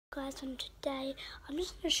Guys, and today I'm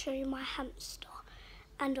just going to show you my hamster.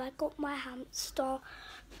 And I got my hamster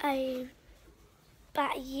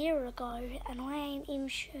about a year ago, and I ain't even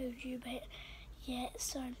showed you yet.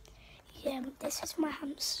 So yeah, this is my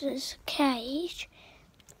hamster's cage.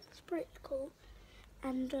 It's pretty cool.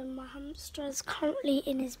 And my hamster is currently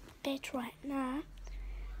in his bed right now.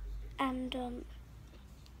 And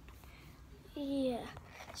yeah,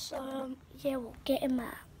 so yeah, we'll get him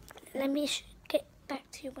out. Let me get back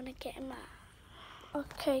to you when I get him out.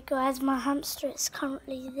 Okay guys, my hamster is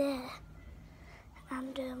currently there.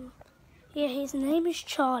 And yeah, his name is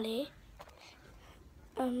Charlie.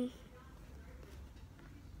 By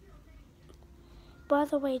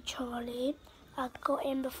the way, Charlie, I got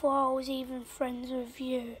him before I was even friends with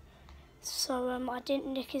you. So I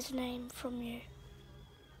didn't nick his name from you.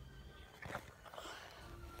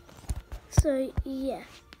 So yeah.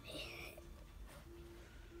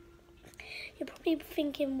 You're probably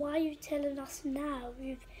thinking, why are you telling us now?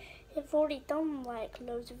 You've already done like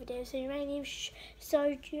loads of videos, so you ain't even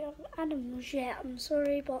showed you animals yet. I'm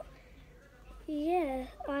sorry, but yeah,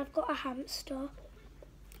 I've got a hamster.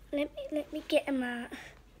 Let me get him out.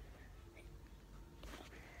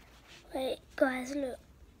 Wait, guys, look.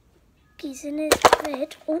 He's in his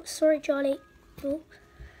bed. Oh, sorry, Charlie. Oh,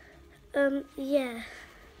 yeah.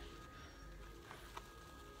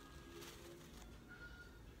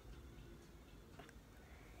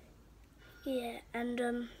 Yeah,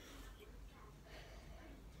 and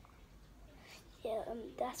yeah,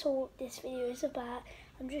 that's all this video is about.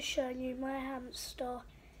 I'm just showing you my hamster.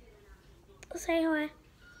 Say hi.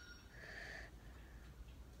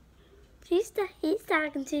 He's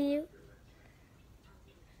talking to you.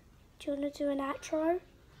 Do you want to do an outro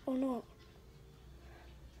or not?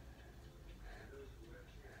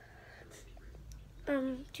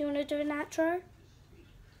 Do you want to do an outro?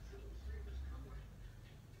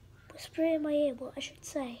 Whisper in my ear what I should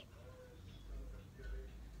say.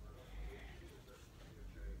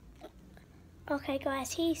 Okay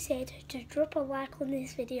guys, he said to drop a like on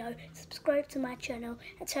this video, subscribe to my channel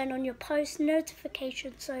and turn on your post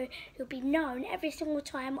notifications so you'll be known every single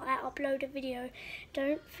time I upload a video.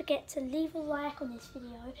 Don't forget to leave a like on this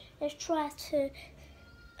video. Let's try to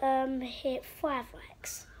hit 5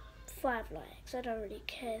 likes. 5 likes, I don't really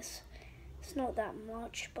care. It's not that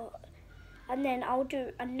much, but and then I'll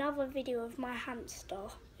do another video of my hamster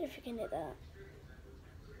if you can hit that.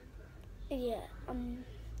 Yeah,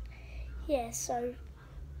 yeah, so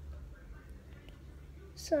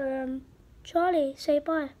Charlie, say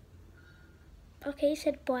bye. Okay, he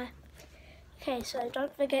said bye. Okay, so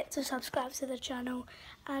don't forget to subscribe to the channel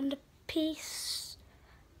and peace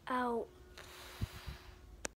out.